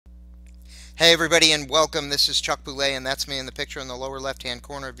Hey everybody and welcome. This is Chuck Boulais and that's me in the picture in the lower left hand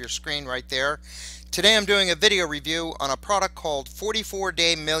corner of your screen right there. Today I'm doing a video review on a product called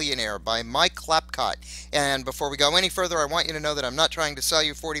 44-Day Millionaire by Mike Clapcott. And before we go any further, I want you to know that I'm not trying to sell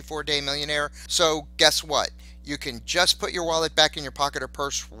you 44-Day Millionaire. So guess what? You can just put your wallet back in your pocket or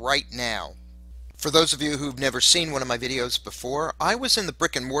purse right now. For those of you who've never seen one of my videos before, I was in the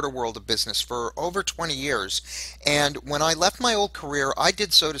brick and mortar world of business for over 20 years, and when I left my old career, I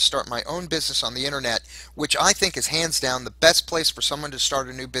did so to start my own business on the internet, which I think is hands down the best place for someone to start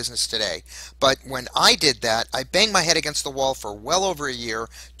a new business today. But when I did that, I banged my head against the wall for well over a year,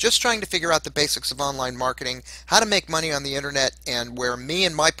 just trying to figure out the basics of online marketing, how to make money on the internet, and where me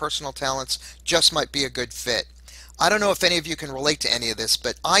and my personal talents just might be a good fit. I don't know if any of you can relate to any of this,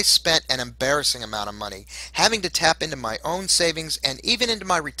 but I spent an embarrassing amount of money having to tap into my own savings and even into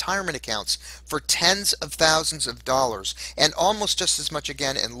my retirement accounts for tens of thousands of dollars, and almost just as much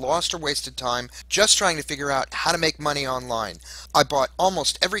again in lost or wasted time just trying to figure out how to make money online. I bought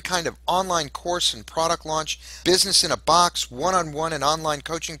almost every kind of online course and product launch, business in a box, one-on-one and online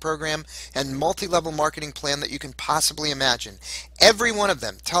coaching program, and multi-level marketing plan that you can possibly imagine. Every one of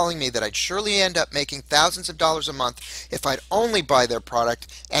them telling me that I'd surely end up making thousands of dollars a month if I'd only buy their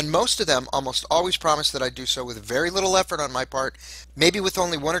product, and most of them almost always promised that I'd do so with very little effort on my part, maybe with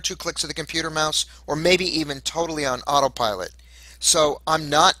only one or two clicks of the computer mouse, or maybe even totally on autopilot. So I'm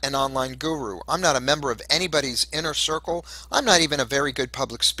not an online guru. I'm not a member of anybody's inner circle. I'm not even a very good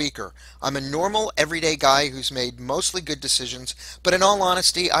public speaker. I'm a normal, everyday guy who's made mostly good decisions, but in all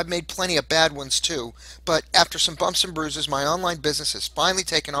honesty, I've made plenty of bad ones too. But after some bumps and bruises, my online business has finally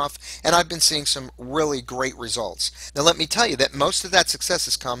taken off, and I've been seeing some really great results. Now let me tell you that most of that success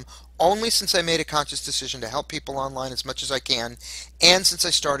has come only since I made a conscious decision to help people online as much as I can, and since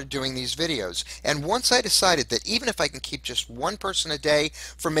I started doing these videos. And once I decided that even if I can keep just one person a day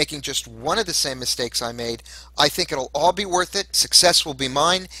from making just one of the same mistakes I made, I think it'll all be worth it. Success will be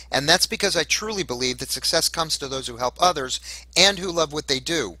mine, and that's because I truly believe that success comes to those who help others and who love what they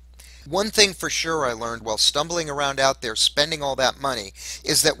do. One thing for sure I learned while stumbling around out there spending all that money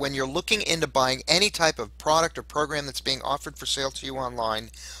is that when you're looking into buying any type of product or program that's being offered for sale to you online,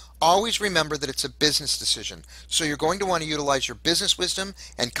 always remember that it's a business decision. So you're going to want to utilize your business wisdom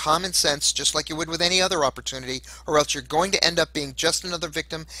and common sense just like you would with any other opportunity, or else you're going to end up being just another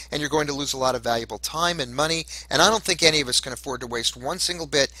victim and you're going to lose a lot of valuable time and money, and I don't think any of us can afford to waste one single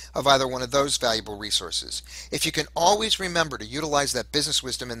bit of either one of those valuable resources. If you can always remember to utilize that business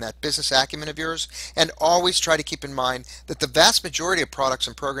wisdom and that business acumen of yours, and always try to keep in mind that the vast majority of products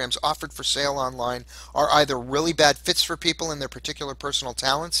and programs offered for sale online are either really bad fits for people and their particular personal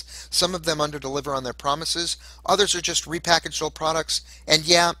talents, some of them underdeliver on their promises, others are just repackaged old products, and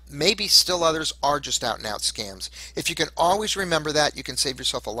yeah, maybe still others are just out and out scams. If you can always remember that, you can save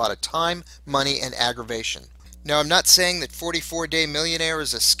yourself a lot of time, money, and aggravation. Now, I'm not saying that 44-Day Millionaire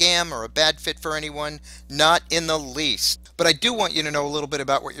is a scam or a bad fit for anyone, not in the least. But I do want you to know a little bit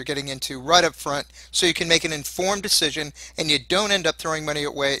about what you're getting into right up front so you can make an informed decision and you don't end up throwing money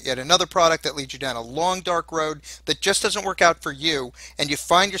away at yet another product that leads you down a long, dark road that just doesn't work out for you, and you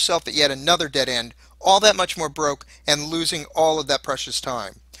find yourself at yet another dead end, all that much more broke, and losing all of that precious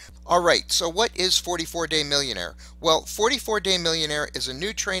time. Alright, so what is 44-Day Millionaire? Well, 44-Day Millionaire is a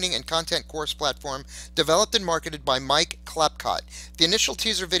new training and content course platform developed and marketed by Mike Clapcott. The initial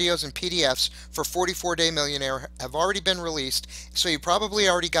teaser videos and PDFs for 44-Day Millionaire have already been released, so you've probably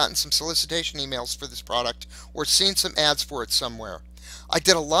already gotten some solicitation emails for this product or seen some ads for it somewhere. I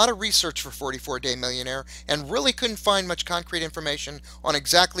did a lot of research for 44-Day Millionaire and really couldn't find much concrete information on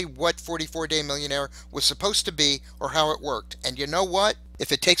exactly what 44-Day Millionaire was supposed to be or how it worked. And you know what?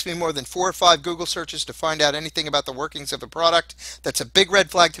 If it takes me more than 4 or 5 Google searches to find out anything about the workings of a product, that's a big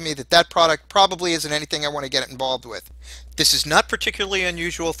red flag to me that that product probably isn't anything I want to get involved with. This is not particularly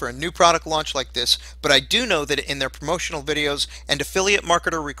unusual for a new product launch like this, but I do know that in their promotional videos and affiliate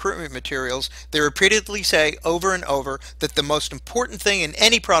marketer recruitment materials, they repeatedly say over and over that the most important thing in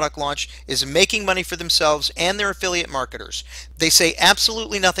any product launch is making money for themselves and their affiliate marketers. They say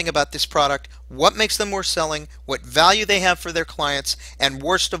absolutely nothing about this product, what makes them worth selling, what value they have for their clients, and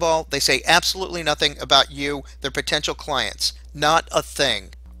worst of all, they say absolutely nothing about you, their potential clients. Not a thing.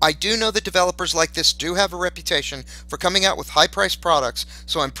 I do know that developers like this do have a reputation for coming out with high-priced products,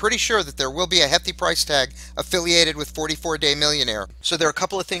 so I'm pretty sure that there will be a hefty price tag affiliated with 44-Day Millionaire. So there are a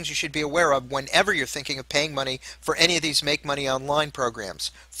couple of things you should be aware of whenever you're thinking of paying money for any of these make money online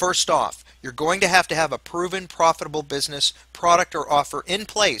programs. First off, you're going to have a proven profitable business, product, or offer in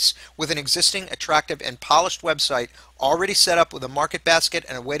place with an existing, attractive, and polished website already set up with a market basket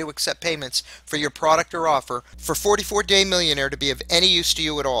and a way to accept payments for your product or offer for 44-Day Millionaire to be of any use to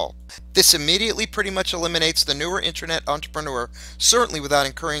you at all. all. This immediately pretty much eliminates the newer internet entrepreneur, certainly without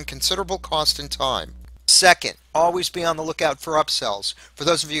incurring considerable cost and time. Second, always be on the lookout for upsells. For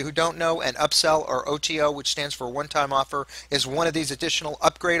those of you who don't know, an upsell, or OTO, which stands for one-time offer, is one of these additional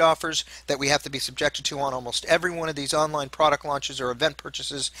upgrade offers that we have to be subjected to on almost every one of these online product launches or event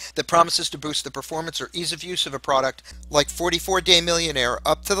purchases that promises to boost the performance or ease of use of a product, like 44-Day Millionaire,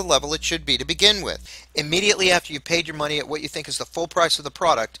 up to the level it should be to begin with. Immediately after you've paid your money at what you think is the full price of the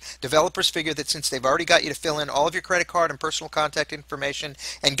product, developers figure that since they've already got you to fill in all of your credit card and personal contact information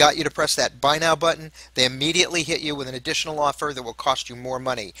and got you to press that Buy Now button, they immediately hit you with an additional offer that will cost you more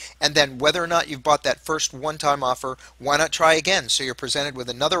money. And then whether or not you've bought that first one-time offer, why not try again? So you're presented with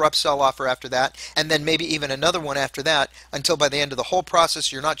another upsell offer after that, and then maybe even another one after that, until by the end of the whole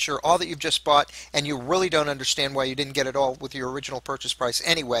process you're not sure all that you've just bought, and you really don't understand why you didn't get it all with your original purchase price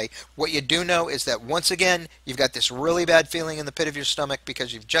anyway. What you do know is that once again you've got this really bad feeling in the pit of your stomach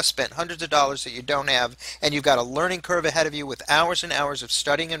because you've just spent hundreds of dollars that you don't have, and you've got a learning curve ahead of you with hours and hours of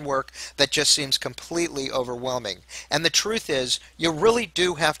studying and work that just seems completely overwhelming. And the truth is, you really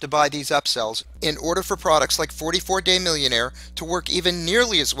do have to buy these upsells in order for products like 44-Day Millionaire to work even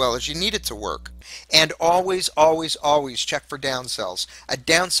nearly as well as you need it to work. And always, always, always check for downsells. A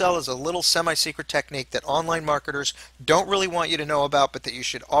downsell is a little semi-secret technique that online marketers don't really want you to know about, but that you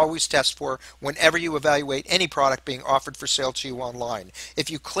should always test for whenever you evaluate any product being offered for sale to you online. If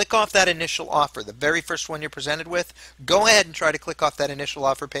you click off that initial offer, the very first one you're presented with, go ahead and try to click off that initial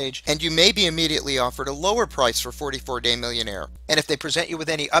offer page, and you may be immediately offered a lower price for 44-Day Millionaire. And if they present you with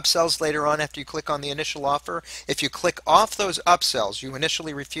any upsells later on after you click on the initial offer, if you click off those upsells, you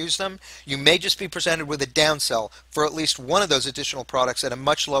initially refuse them, you may just be presented with a downsell for at least one of those additional products at a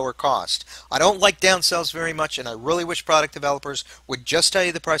much lower cost. I don't like downsells very much, and I really wish product developers would just tell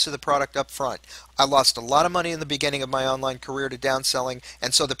you the price of the product up front. I lost a lot of money in the beginning of my online career to downselling,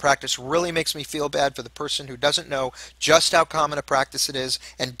 and so the practice really makes me feel bad for the person who doesn't know just how common a practice it is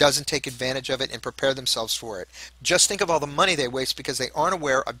and doesn't take advantage of it and prepare themselves for it. Just think of all the money they waste because they aren't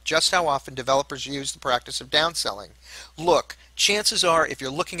aware of just how often developers use the practice of downselling. Look, chances are if you're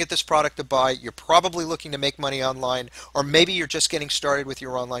looking at this product to buy, you're probably looking to make money online, or maybe you're just getting started with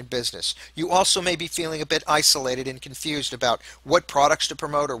your online business. You also may be feeling a bit isolated and confused about what products to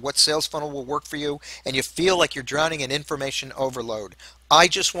promote or what sales funnel will work for you, and you feel like you're drowning in information overload. I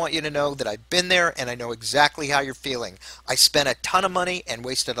just want you to know that I've been there and I know exactly how you're feeling. I spent a ton of money and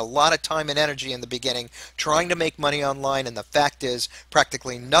wasted a lot of time and energy in the beginning trying to make money online, and the fact is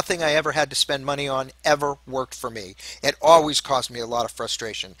practically nothing I ever had to spend money on ever worked for me. It always caused me a lot of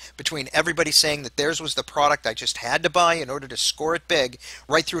frustration between everybody saying that theirs was the product I just had to buy in order to score it big,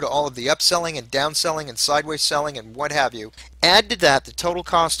 right through to all of the upselling and downselling and sideways selling and what have you. Add to that the total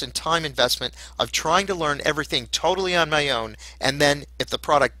cost and time investment of trying to learn everything totally on my own, and then if the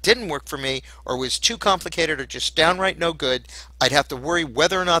product didn't work for me or was too complicated or just downright no good, I'd have to worry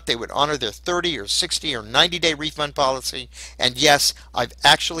whether or not they would honor their 30 or 60 or 90-day refund policy. And yes, I've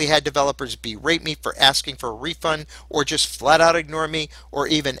actually had developers berate me for asking for a refund, or just flat out ignore me, or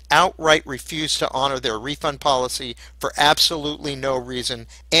even outright refuse to honor their refund policy for absolutely no reason,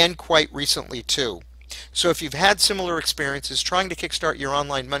 and quite recently too. So if you've had similar experiences trying to kickstart your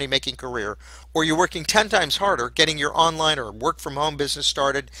online money-making career, or you're working 10 times harder getting your online or work-from-home business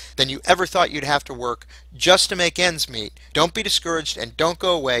started than you ever thought you'd have to work just to make ends meet, don't be discouraged and don't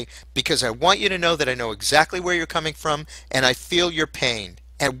go away, because I want you to know that I know exactly where you're coming from and I feel your pain.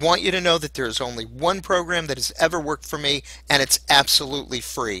 And want you to know that there is only one program that has ever worked for me, and it's absolutely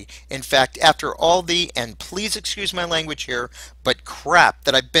free. In fact, after all the, and please excuse my language here, but crap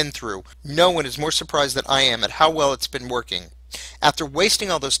that I've been through, no one is more surprised than I am at how well it's been working. After wasting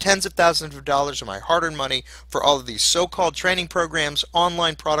all those tens of thousands of dollars of my hard-earned money for all of these so-called training programs,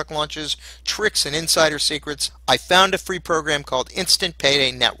 online product launches, tricks, and insider secrets, I found a free program called Instant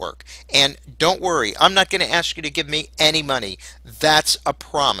Payday Network. And don't worry, I'm not going to ask you to give me any money. That's a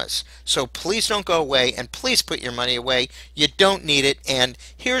promise. So please don't go away, and please put your money away. You don't need it, and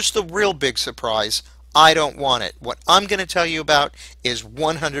here's the real big surprise. I don't want it. What I'm going to tell you about is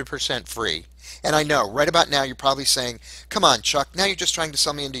 100% free. And I know, right about now, you're probably saying, come on, Chuck, now you're just trying to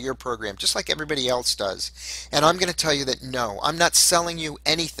sell me into your program, just like everybody else does. And I'm going to tell you that no, I'm not selling you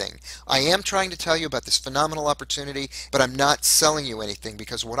anything. I am trying to tell you about this phenomenal opportunity, but I'm not selling you anything,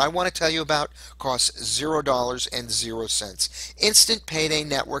 because what I want to tell you about costs $0.00. Instant Payday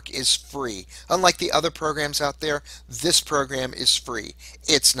Network is free. Unlike the other programs out there, this program is free.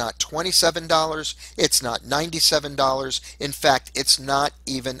 It's not $27, it's not $97. In fact, it's not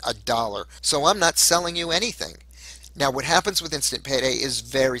even $1. So I'm not selling you anything. Now, what happens with Instant Payday is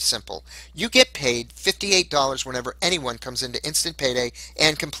very simple. You get paid $58 whenever anyone comes into Instant Payday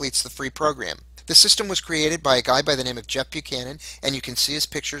and completes the free program. The system was created by a guy by the name of Jeff Buchanan, and you can see his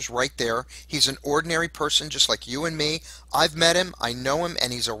pictures right there. He's an ordinary person just like you and me. I've met him, I know him,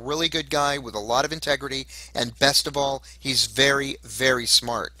 and he's a really good guy with a lot of integrity, and best of all, he's very, very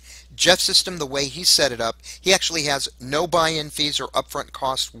smart. Jeff's system, the way he set it up, he actually has no buy-in fees or upfront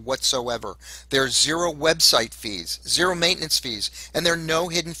costs whatsoever. There's zero website fees, zero maintenance fees, and there are no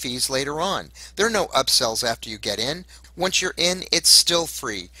hidden fees later on. There are no upsells after you get in. Once you're in, it's still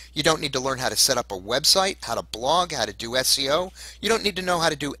free. You don't need to learn how to set up a website, how to blog, how to do SEO. You don't need to know how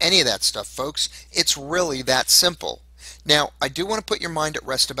to do any of that stuff, folks. It's really that simple. Now, I do want to put your mind at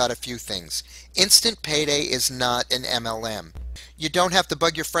rest about a few things. Instant Payday is not an MLM. You don't have to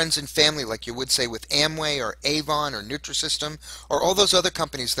bug your friends and family like you would say with Amway or Avon or Nutrisystem or all those other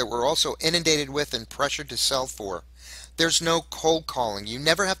companies that we're also inundated with and pressured to sell for. There's no cold calling. You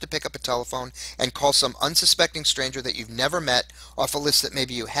never have to pick up a telephone and call some unsuspecting stranger that you've never met off a list that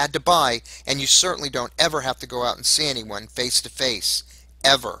maybe you had to buy, and you certainly don't ever have to go out and see anyone face to face,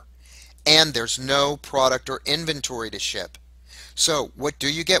 ever. And there's no product or inventory to ship. So what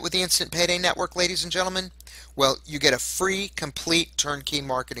do you get with the Instant Payday Network, ladies and gentlemen? Well, you get a free, complete turnkey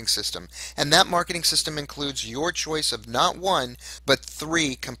marketing system, and that marketing system includes your choice of not one, but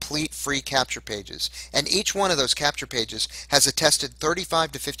 3 complete free capture pages. And each one of those capture pages has a tested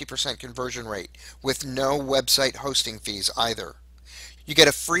 35 to 50% conversion rate with no website hosting fees either. You get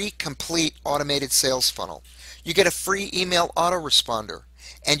a free, complete automated sales funnel. You get a free email autoresponder.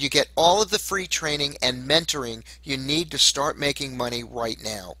 And you get all of the free training and mentoring you need to start making money right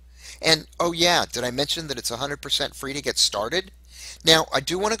now. And oh yeah, did I mention that it's 100% free to get started? Now, I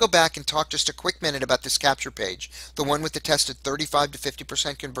do want to go back and talk just a quick minute about this capture page, the one with the tested 35 to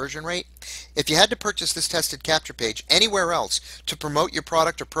 50% conversion rate. If you had to purchase this tested capture page anywhere else to promote your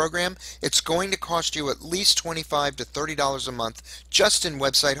product or program, it's going to cost you at least $25 to $30 a month just in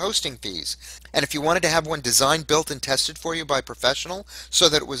website hosting fees. And if you wanted to have one designed, built, and tested for you by a professional so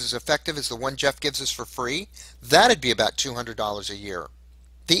that it was as effective as the one Jeff gives us for free, that'd be about $200 a year.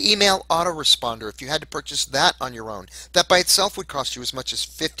 The email autoresponder, if you had to purchase that on your own, that by itself would cost you as much as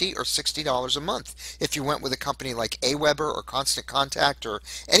 $50 or $60 a month if you went with a company like Aweber or Constant Contact or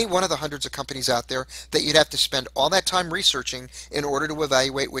any one of the hundreds of companies out there that you'd have to spend all that time researching in order to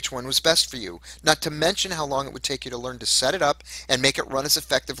evaluate which one was best for you, not to mention how long it would take you to learn to set it up and make it run as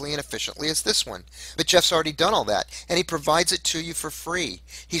effectively and efficiently as this one. But Jeff's already done all that, and he provides it to you for free.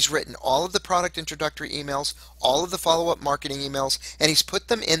 He's written all of the product introductory emails, all of the follow-up marketing emails, and he's put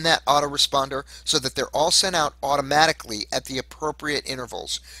them in that autoresponder so that they're all sent out automatically at the appropriate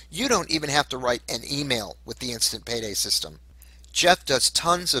intervals. You don't even have to write an email with the Instant Payday system. Jeff does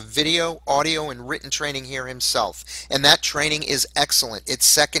tons of video, audio, and written training here himself, and that training is excellent. It's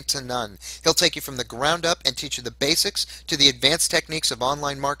second to none. He'll take you from the ground up and teach you the basics to the advanced techniques of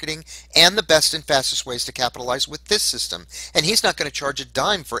online marketing and the best and fastest ways to capitalize with this system. And he's not going to charge a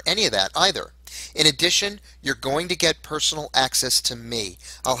dime for any of that either. In addition, you're going to get personal access to me.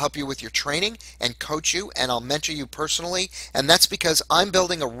 I'll help you with your training and coach you, and I'll mentor you personally, and that's because I'm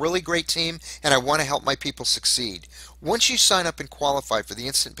building a really great team and I want to help my people succeed. Once you sign up and qualify for the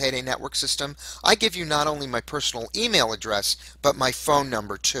Instant Payday Network system, I give you not only my personal email address, but my phone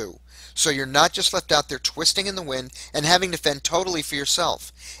number too. So you're not just left out there twisting in the wind and having to fend totally for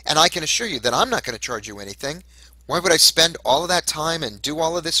yourself. And I can assure you that I'm not going to charge you anything. Why would I spend all of that time and do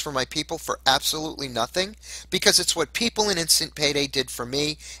all of this for my people for absolutely nothing? Because it's what people in Instant Payday did for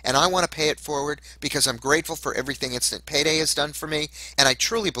me, and I want to pay it forward because I'm grateful for everything Instant Payday has done for me, and I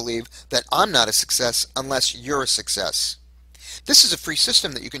truly believe that I'm not a success unless you're a success. This is a free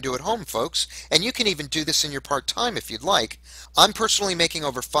system that you can do at home, folks, and you can even do this in your part-time if you'd like. I'm personally making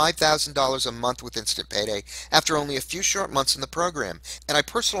over $5,000 a month with Instant Payday after only a few short months in the program, and I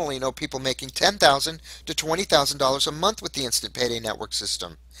personally know people making $10,000 to $20,000 a month with the Instant Payday Network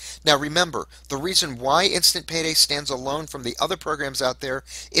system. Now remember, the reason why Instant Payday stands alone from the other programs out there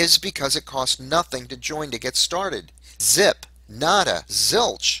is because it costs nothing to join to get started. Zip. Nada.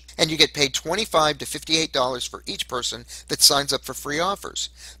 Zilch. And you get paid $25 to $58 for each person that signs up for free offers.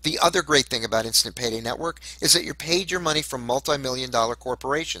 The other great thing about Instant Payday Network is that you're paid your money from multi-million-dollar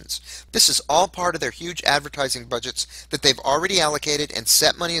corporations. This is all part of their huge advertising budgets that they've already allocated and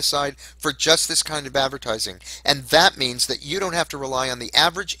set money aside for just this kind of advertising. And that means that you don't have to rely on the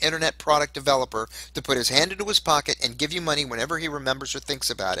average internet product developer to put his hand into his pocket and give you money whenever he remembers or thinks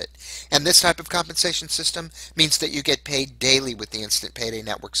about it. And this type of compensation system means that you get paid daily with the Instant Payday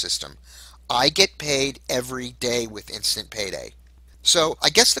Network system. I get paid every day with Instant Payday. So I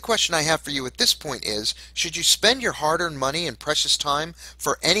guess the question I have for you at this point is, should you spend your hard-earned money and precious time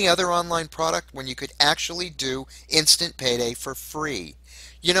for any other online product when you could actually do instant payday for free?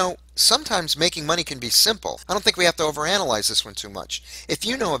 You know, sometimes making money can be simple. I don't think we have to overanalyze this one too much. If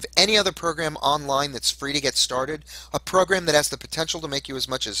you know of any other program online that's free to get started, a program that has the potential to make you as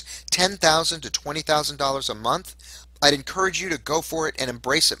much as $10,000 to $20,000 a month, I'd encourage you to go for it and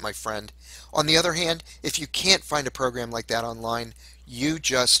embrace it, my friend. On the other hand, if you can't find a program like that online, you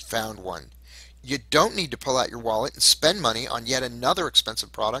just found one. You don't need to pull out your wallet and spend money on yet another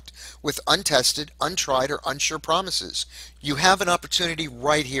expensive product with untested, untried, or unsure promises. You have an opportunity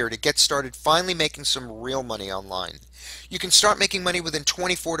right here to get started finally making some real money online. You can start making money within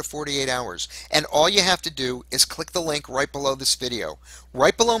 24 to 48 hours, and all you have to do is click the link right below this video.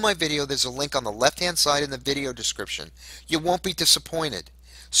 Right below my video, there's a link on the left-hand side in the video description. You won't be disappointed.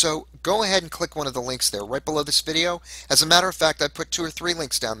 So go ahead and click one of the links there right below this video. As a matter of fact, I put 2 or 3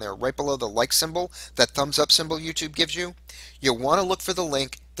 links down there right below the like symbol, that thumbs up symbol YouTube gives you. You'll want to look for the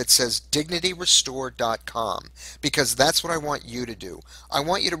link that says dignityrestore.com, because that's what I want you to do. I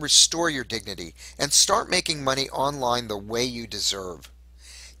want you to restore your dignity and start making money online the way you deserve.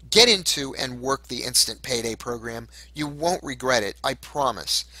 Get into and work the Instant Payday program. You won't regret it, I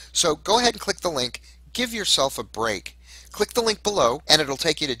promise. So go ahead and click the link. Give yourself a break. Click the link below and it'll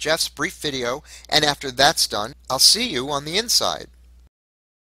take you to Jeff's brief video, and after that's done, I'll see you on the inside.